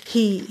God,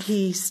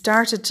 he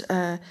started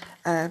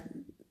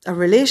a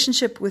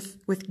relationship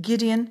with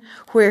Gideon,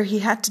 where he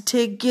had to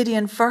take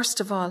Gideon, first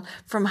of all,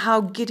 from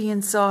how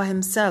Gideon saw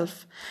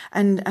himself,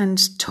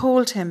 and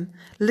told him,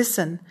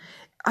 "Listen,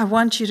 I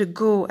want you to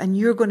go, and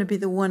you're going to be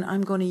the one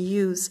I'm going to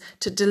use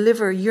to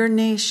deliver your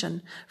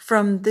nation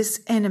from this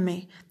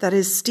enemy that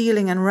is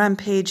stealing and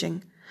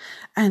rampaging."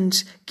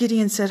 And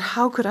Gideon said,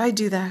 "How could I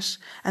do that?"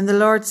 And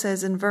the Lord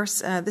says in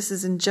this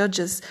is in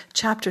Judges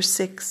chapter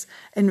 6,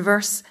 in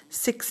verse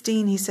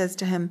 16, he says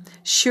to him,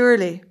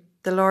 "Surely,"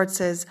 the Lord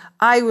says,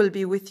 "I will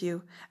be with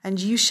you, and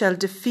you shall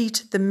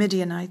defeat the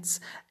Midianites,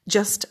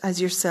 just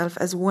as yourself,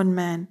 as one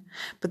man."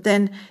 But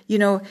then,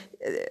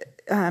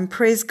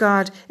 praise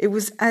God, it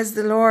was as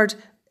the Lord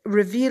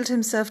revealed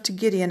himself to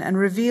Gideon and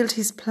revealed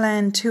his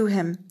plan to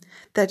him,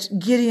 that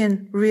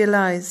Gideon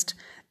realized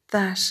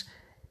that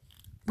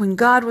when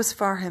God was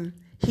for him,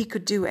 he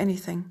could do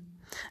anything.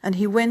 And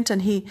he went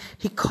and he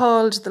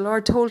called, the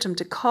Lord told him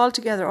to call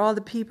together all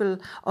the people,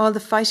 all the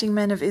fighting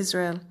men of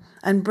Israel,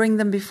 and bring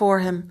them before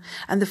him.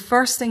 And the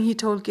first thing he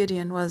told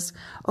Gideon was,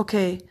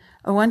 okay,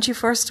 I want you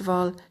first of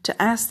all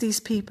to ask these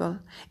people,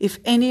 if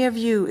any of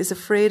you is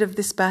afraid of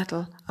this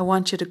battle, I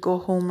want you to go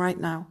home right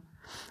now.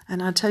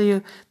 And I'll tell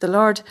you, the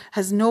Lord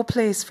has no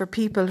place for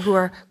people who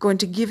are going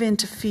to give in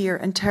to fear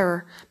and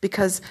terror,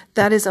 because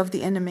that is of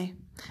the enemy.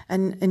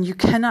 And you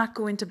cannot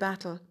go into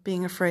battle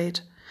being afraid.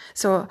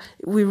 So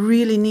we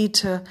really need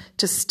to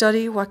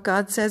study what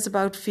God says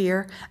about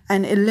fear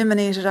and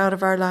eliminate it out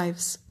of our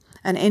lives.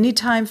 And any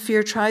time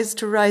fear tries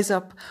to rise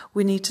up,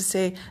 we need to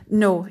say,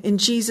 no, in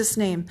Jesus'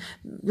 name.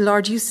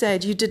 Lord, you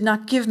said you did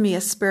not give me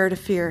a spirit of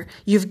fear.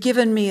 You've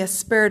given me a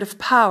spirit of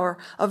power,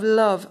 of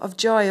love, of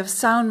joy, of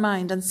sound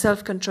mind and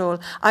self-control.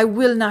 I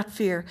will not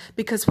fear,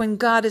 because when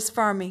God is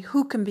for me,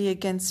 who can be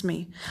against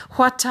me?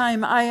 What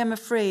time I am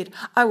afraid,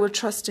 I will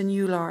trust in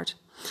you, Lord.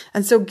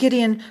 And so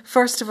Gideon,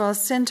 first of all,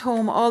 sent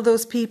home all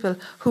those people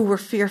who were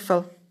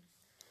fearful.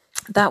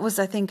 That was,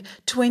 I think,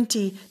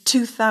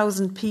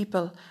 22,000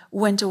 people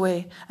went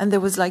away, and there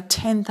was like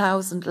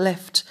 10,000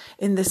 left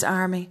in this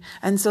army.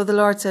 And so the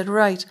Lord said,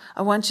 right,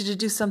 I want you to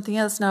do something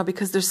else now,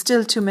 because there's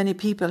still too many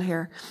people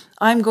here.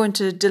 I'm going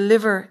to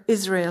deliver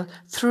Israel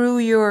through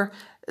your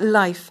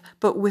life,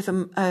 but with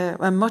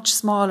a much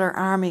smaller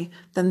army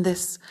than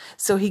this.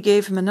 So he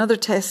gave him another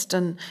test,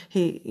 and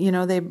you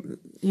know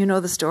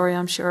the story,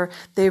 I'm sure.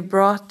 They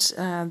brought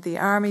the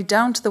army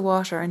down to the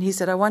water, and he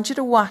said, I want you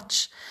to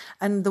watch.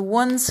 And the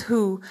ones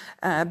who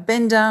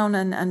bend down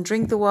and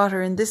drink the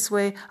water in this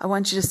way, I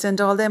want you to send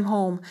all them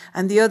home.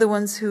 And the other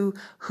ones who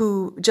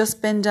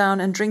just bend down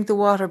and drink the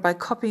water by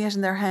cupping it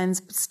in their hands,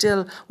 but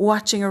still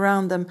watching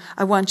around them,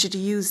 I want you to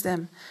use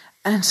them.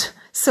 And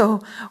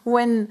so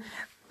when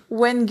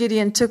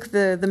Gideon took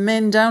the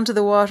men down to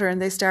the water and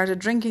they started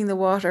drinking the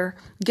water,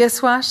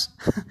 guess what?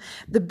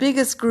 The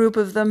biggest group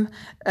of them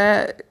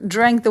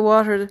drank the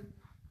water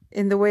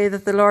in the way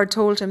that the Lord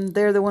told him.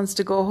 They're the ones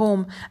to go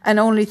home. And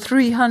only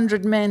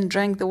 300 men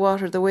drank the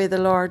water the way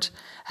the Lord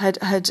had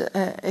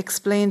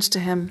explained to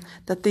him,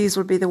 that these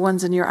will be the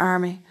ones in your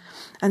army.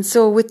 And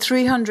so with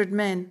 300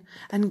 men,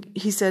 and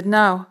he said,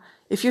 now,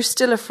 if you're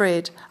still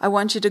afraid, I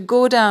want you to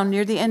go down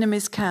near the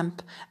enemy's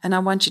camp, and I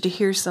want you to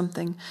hear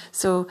something.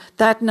 So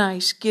that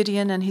night,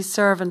 Gideon and his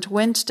servant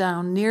went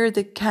down near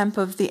the camp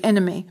of the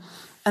enemy,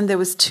 and there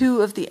was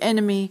 2 of the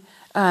enemy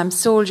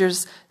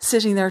soldiers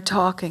sitting there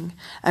talking.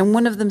 And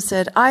one of them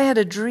said, I had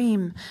a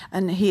dream.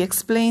 And he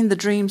explained the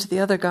dream to the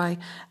other guy.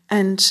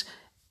 And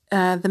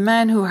the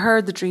man who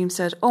heard the dream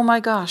said, oh my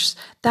gosh,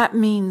 that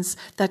means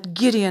that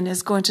Gideon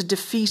is going to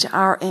defeat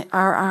our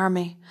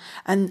army.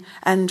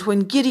 And when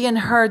Gideon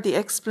heard the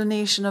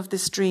explanation of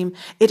this dream,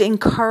 it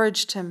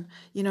encouraged him,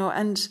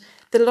 and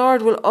the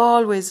Lord will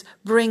always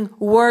bring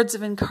words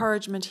of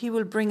encouragement. He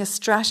will bring a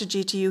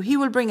strategy to you. He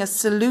will bring a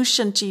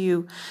solution to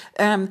you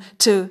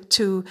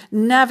to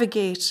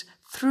navigate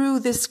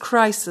through this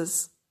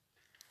crisis.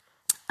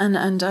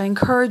 And I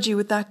encourage you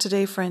with that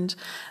today, friend.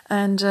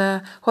 And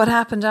what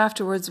happened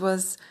afterwards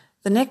was,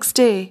 the next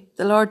day,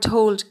 the Lord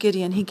told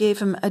Gideon, he gave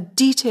him a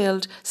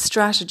detailed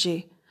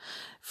strategy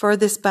for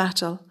this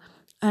battle.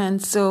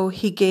 And so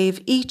he gave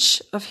each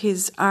of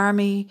his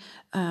army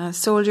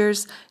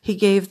soldiers, he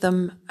gave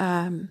them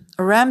a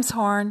ram's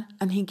horn,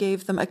 and he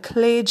gave them a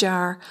clay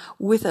jar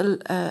with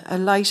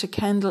a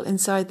candle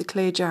inside the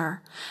clay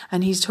jar.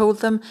 And he told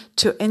them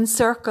to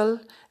encircle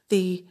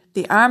the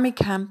army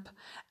camp,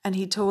 and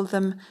he told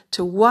them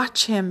to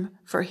watch him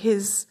for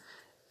his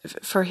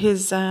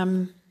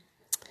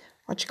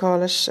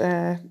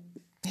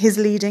his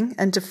leading,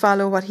 and to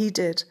follow what he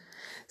did.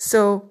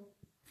 So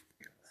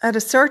at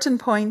a certain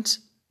point,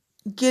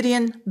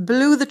 Gideon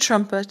blew the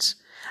trumpet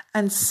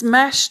and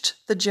smashed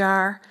the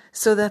jar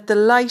so that the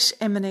light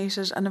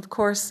emanated. And of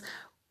course,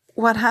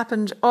 what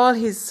happened, all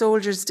his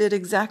soldiers did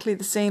exactly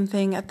the same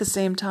thing at the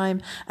same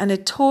time, and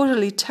it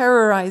totally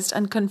terrorized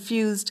and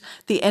confused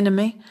the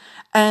enemy.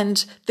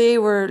 And they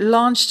were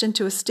launched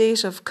into a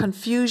state of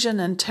confusion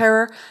and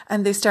terror,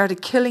 and they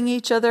started killing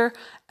each other.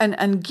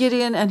 And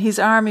Gideon and his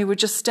army were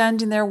just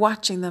standing there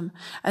watching them.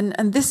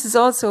 And this is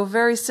also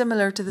very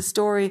similar to the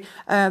story,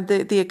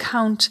 the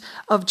account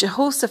of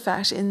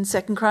Jehoshaphat in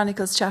 2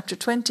 Chronicles chapter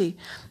 20,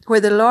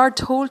 where the Lord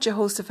told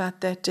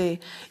Jehoshaphat that day,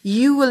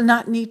 you will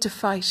not need to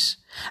fight.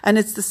 And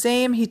it's the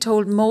same he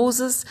told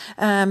Moses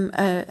and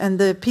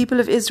the people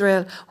of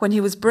Israel when he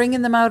was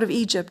bringing them out of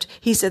Egypt.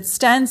 He said,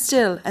 stand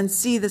still and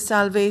see the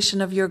salvation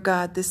of your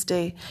God this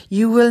day.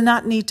 You will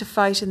not need to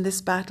fight in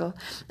this battle.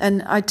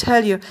 And I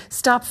tell you,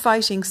 stop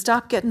fighting,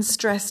 stop getting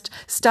stressed,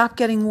 stop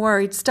getting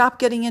worried, stop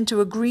getting into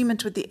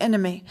agreement with the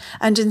enemy,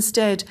 and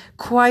instead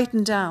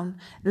quieten down,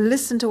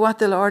 listen to what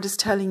the Lord is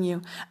telling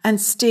you, and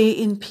stay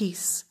in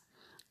peace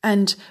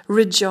and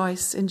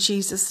rejoice in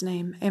Jesus'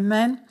 name.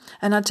 Amen.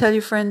 And I'll tell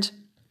you, friend,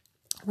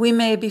 we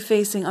may be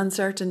facing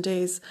uncertain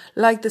days.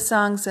 Like the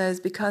song says,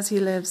 because he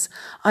lives,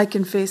 I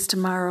can face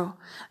tomorrow.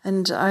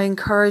 And I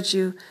encourage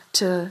you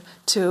to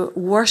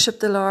worship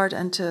the Lord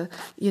and to,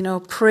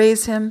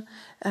 praise him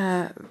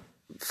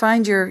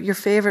find your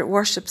favorite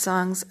worship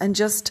songs and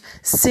just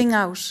sing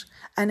out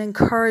and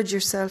encourage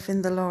yourself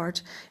in the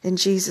Lord. In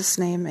Jesus'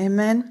 name,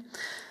 amen.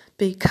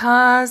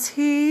 Because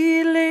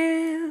He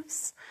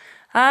lives,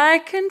 I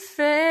can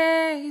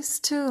face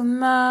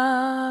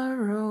tomorrow.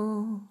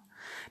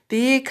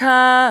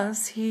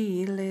 Because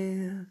He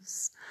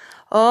lives,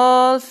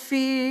 all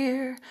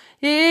fear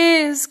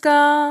is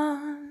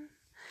gone.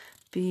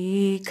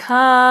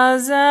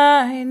 Because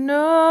I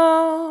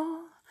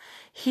know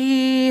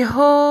He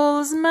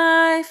holds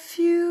my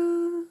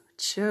future,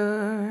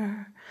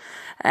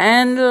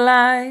 and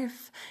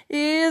life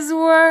is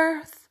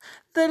worth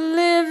the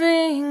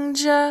living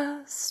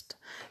just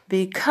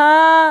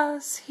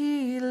because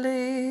He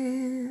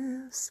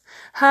lives.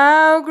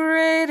 How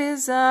great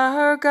is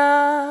our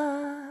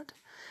God!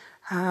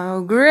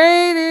 How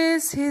great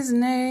is His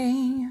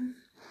name!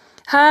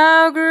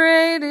 How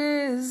great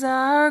is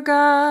our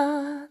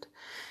God!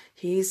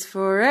 He's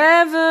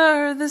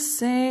forever the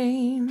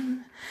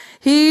same.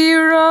 He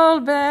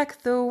rolled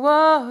back the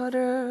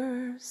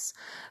waters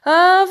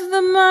of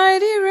the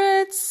mighty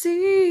Red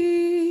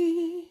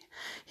Sea.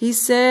 He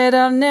said,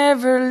 I'll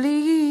never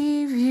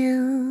leave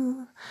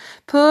you.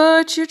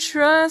 Put your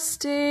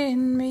trust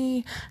in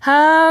me.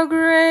 How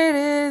great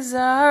is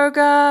our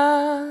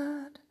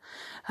God?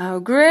 How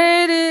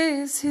great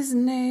is His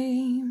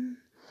name?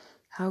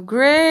 How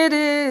great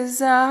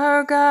is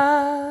our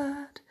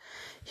God?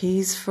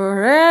 He's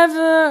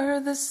forever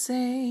the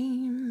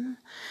same.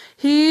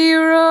 He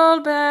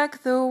rolled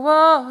back the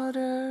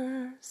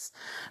waters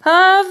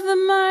of the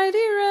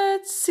mighty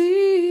Red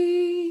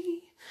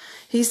Sea.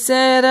 He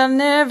said, I'll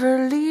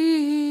never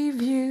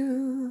leave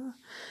you.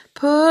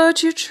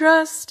 Put your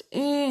trust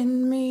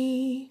in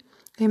me.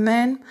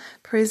 Amen.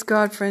 Praise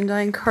God, friend.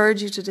 I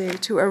encourage you today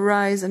to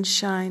arise and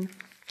shine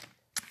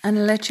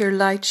and let your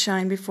light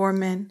shine before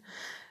men.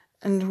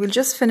 And we'll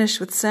just finish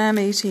with Psalm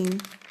 18.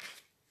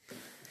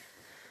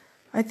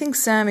 I think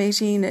Psalm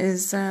 18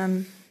 is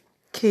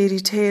Katie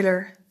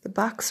Taylor, the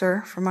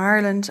boxer from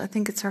Ireland. I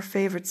think it's her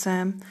favourite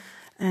psalm,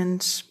 and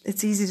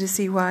it's easy to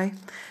see why.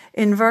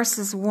 In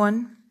verses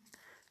 1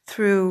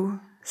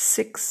 through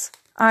 6,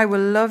 I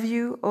will love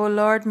you, O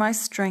Lord, my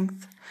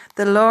strength.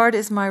 The Lord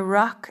is my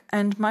rock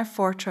and my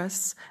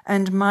fortress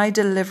and my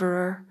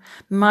deliverer,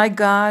 my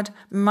God,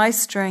 my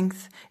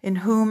strength, in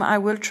whom I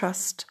will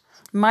trust,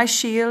 my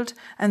shield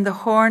and the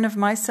horn of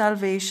my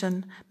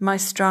salvation, my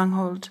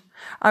stronghold.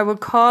 I will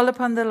call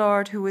upon the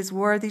Lord who is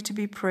worthy to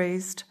be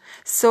praised.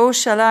 So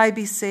shall I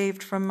be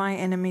saved from my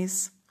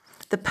enemies.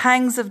 The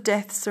pangs of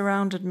death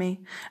surrounded me,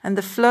 and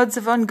the floods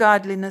of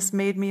ungodliness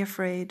made me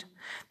afraid.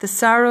 The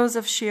sorrows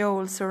of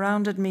Sheol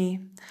surrounded me.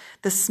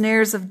 The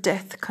snares of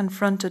death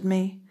confronted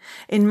me.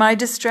 In my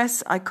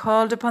distress I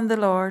called upon the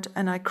Lord,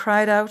 and I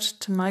cried out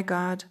to my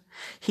God.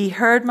 He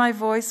heard my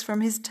voice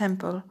from His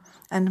temple,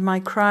 and my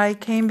cry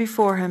came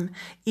before Him,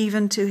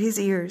 even to His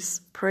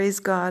ears. Praise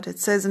God. It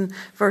says in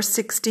verse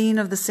 16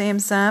 of the same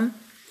psalm,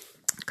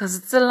 because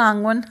it's a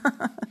long one.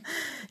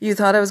 You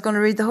thought I was going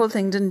to read the whole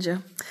thing, didn't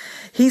you?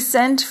 He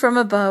sent from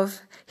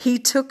above. He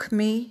took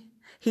me.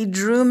 He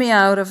drew me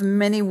out of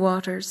many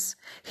waters.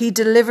 He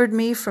delivered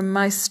me from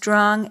my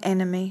strong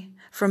enemy,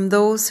 from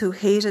those who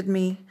hated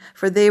me,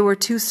 for they were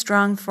too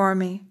strong for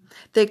me.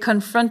 They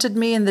confronted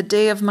me in the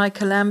day of my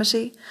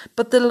calamity,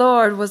 but the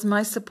Lord was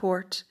my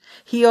support.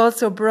 He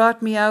also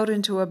brought me out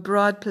into a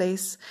broad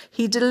place.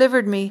 He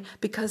delivered me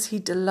because He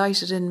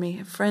delighted in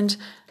me. Friend,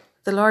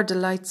 the Lord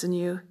delights in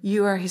you.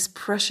 You are His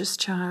precious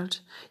child.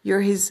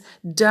 You're His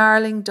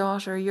darling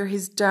daughter. You're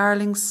His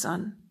darling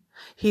son.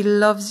 He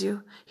loves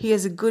you. He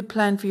has a good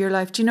plan for your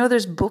life. Do you know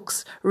there's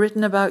books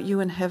written about you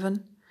in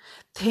heaven?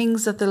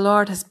 Things that the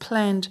Lord has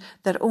planned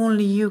that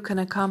only you can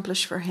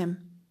accomplish for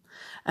Him.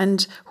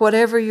 And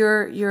whatever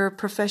your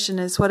profession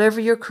is, whatever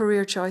your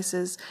career choice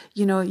is,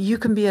 you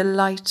can be a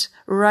light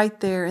right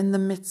there in the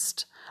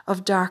midst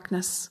of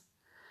darkness.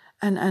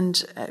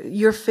 And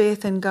your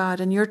faith in God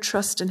and your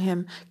trust in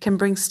Him can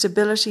bring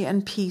stability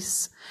and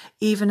peace,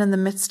 even in the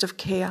midst of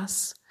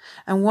chaos.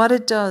 And what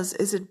it does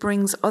is it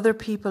brings other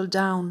people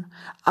down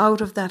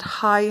out of that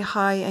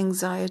high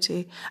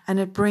anxiety, and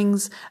it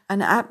brings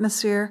an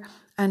atmosphere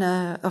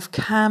of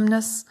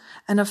calmness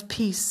and of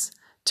peace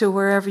to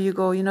wherever you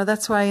go.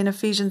 That's why in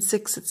Ephesians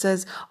 6 it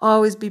says,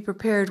 always be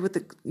prepared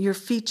with your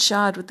feet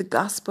shod with the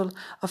gospel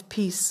of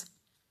peace.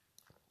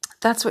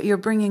 That's what you're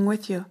bringing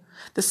with you.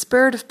 The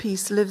Spirit of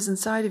peace lives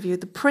inside of you.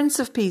 The Prince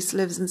of Peace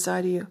lives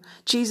inside of you.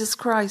 Jesus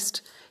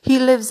Christ, He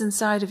lives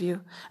inside of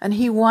you, and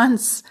He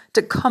wants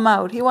to come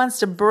out. He wants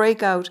to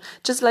break out,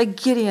 just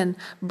like Gideon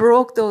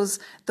broke those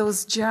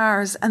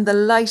jars and the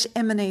light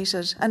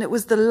emanated, and it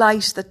was the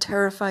light that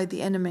terrified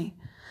the enemy.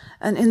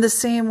 And in the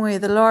same way,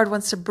 the Lord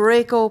wants to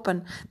break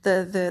open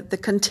the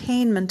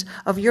containment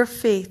of your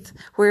faith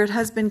where it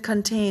has been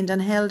contained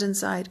and held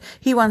inside.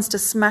 He wants to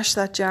smash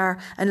that jar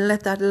and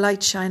let that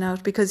light shine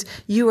out, because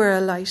you are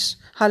a light.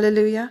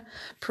 Hallelujah.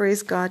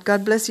 Praise God.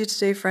 God bless you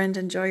today, friend.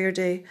 Enjoy your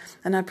day.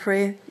 And I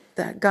pray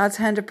God's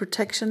hand of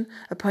protection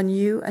upon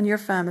you and your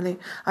family.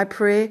 I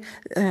pray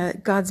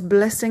God's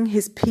blessing,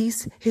 His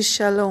peace, His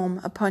shalom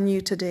upon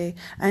you today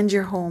and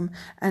your home,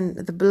 and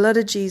the blood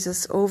of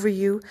Jesus over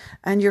you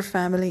and your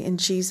family in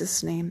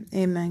Jesus' name.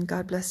 Amen.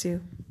 God bless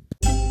you.